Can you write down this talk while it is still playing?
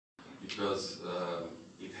because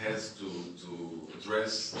it has to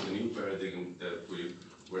address the new paradigm that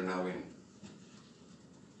we're now in.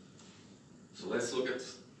 So let's look at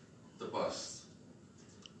the past.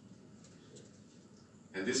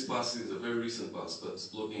 And this past is a very recent past, but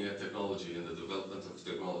looking at technology and the development of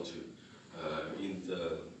technology, in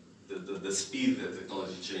the speed that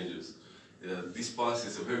technology changes. This past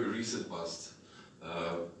is a very recent past.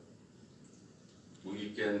 We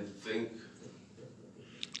can think,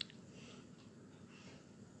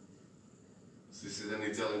 this is an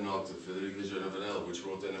Italian author, Federica Giovanelli, which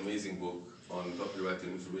wrote an amazing book on copyright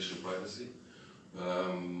and information privacy,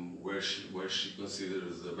 where she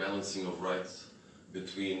considers the balancing of rights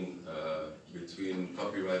between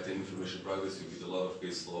copyright and information privacy, with a lot of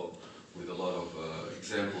case law, with a lot of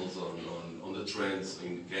examples on the trends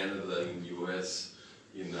in Canada, in the US,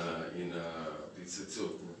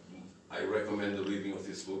 I recommend the reading of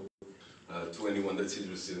this book to anyone that's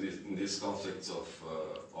interested in this conflict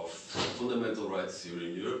of fundamental rights here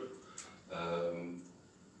in Europe.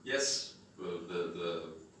 Yes, the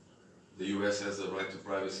US has a right to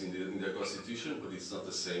privacy in their constitution, but it's not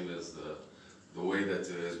the same as the way that,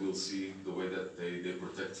 as we'll see, the way that they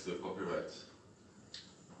protect the copyright,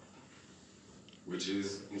 which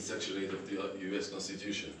is in Section 8 of the US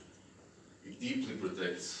Constitution. It deeply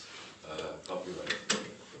protects copyright.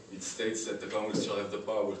 It states that the Congress shall have the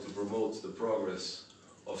power to promote the progress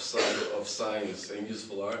of science and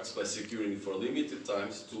useful arts by securing for limited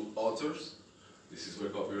times to authors, this is where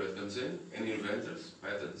copyright comes in, and inventors,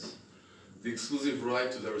 patents, the exclusive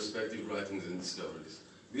right to their respective writings and discoveries.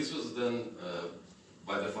 This was done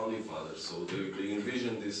by the founding fathers, so they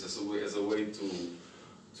envisioned this as a way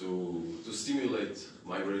to stimulate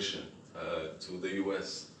migration to the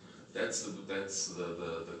US. That's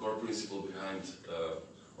the core principle behind,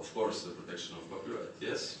 of course, the protection of copyright.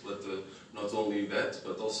 Yes, but not only that,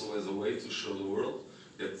 but also as a way to show the world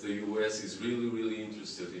that the US is really, really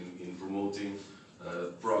interested in promoting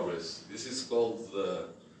progress. This is called the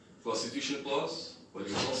Constitution Clause, but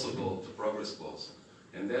it's also called the Progress Clause.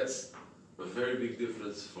 And that's a very big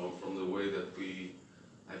difference from the way that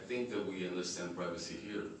I think that we understand privacy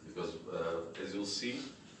here. Because as you'll see,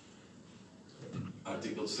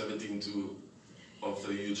 Article 17.2 of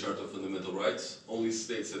the EU Charter of Fundamental Rights only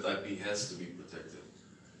states that IP has to be protected.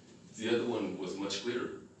 The other one was much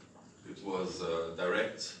clearer. It was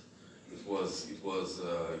direct. It was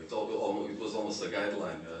almost a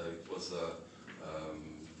guideline. It was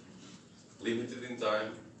limited in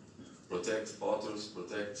time. Protect authors,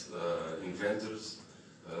 protect inventors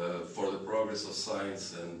for the progress of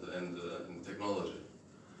science and technology.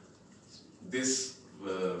 This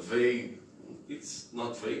vague, it's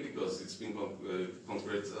not vague because it's been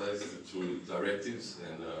concretized through directives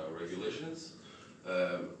and regulations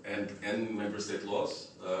and member state laws.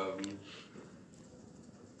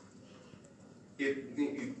 It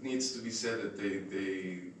needs to be said that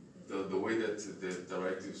the way that the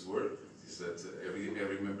directives work is that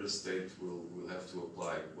every member state will have to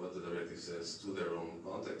apply what the directive says to their own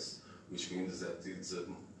context, which means that it's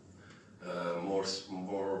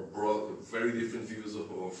more broad, very different views of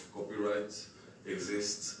copyright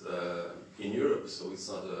exist in Europe. So it's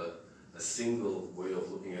not a single way of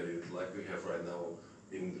looking at it like we have right now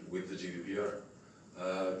with the GDPR.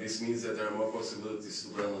 This means that there are more possibilities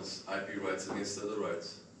to balance IP rights against other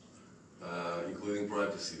rights, including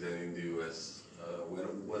privacy, than in the US.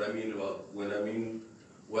 What I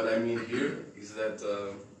mean here is that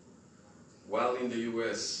while in the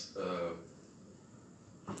US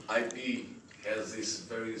IP has this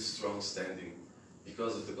very strong standing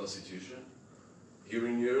because of the Constitution, here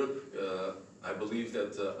in Europe I believe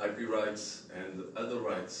that IP rights and other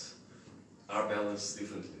rights are balanced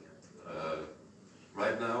differently.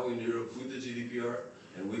 Right now in Europe, with the GDPR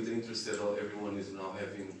and with the interest that everyone is now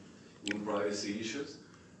having in privacy issues,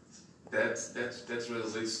 that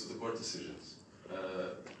translates to the court decisions.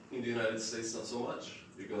 In the United States, not so much,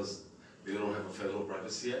 because they don't have a federal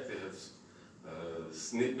privacy act. They have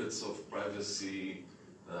snippets of privacy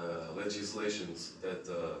legislations that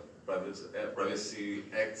privacy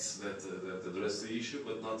acts that address the issue,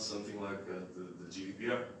 but not something like the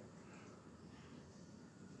GDPR.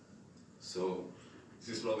 So this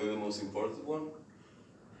is probably the most important one,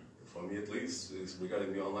 for me at least, is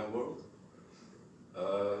regarding the online world.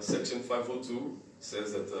 Section 502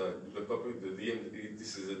 says that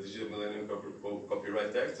this is the Digital Millennium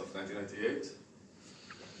Copyright Act of 1998.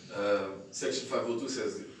 Section 502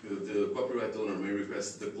 says the copyright owner may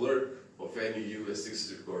request the clerk of any U.S.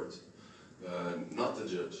 district court, not the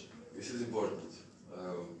judge. This is important.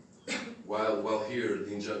 While here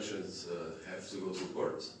the injunctions have to go to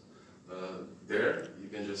court, there, you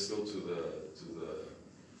can just go to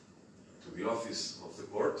the office of the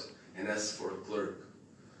court and ask for a clerk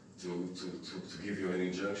to give you an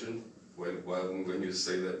injunction when you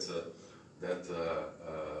say that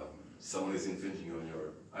someone is infringing on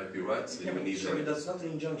your IP rights. Yeah, but sorry, that's not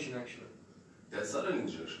an injunction actually. That's not an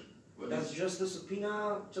injunction. That's just a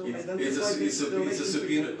subpoena to identify it's a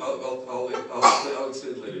subpoena. I'll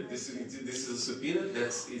explain it later. This is a subpoena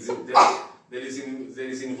that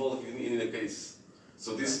is involved in a case.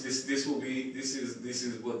 So this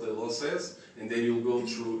is what the law says, and then you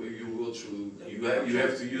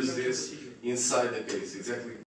have to use this inside the case exactly.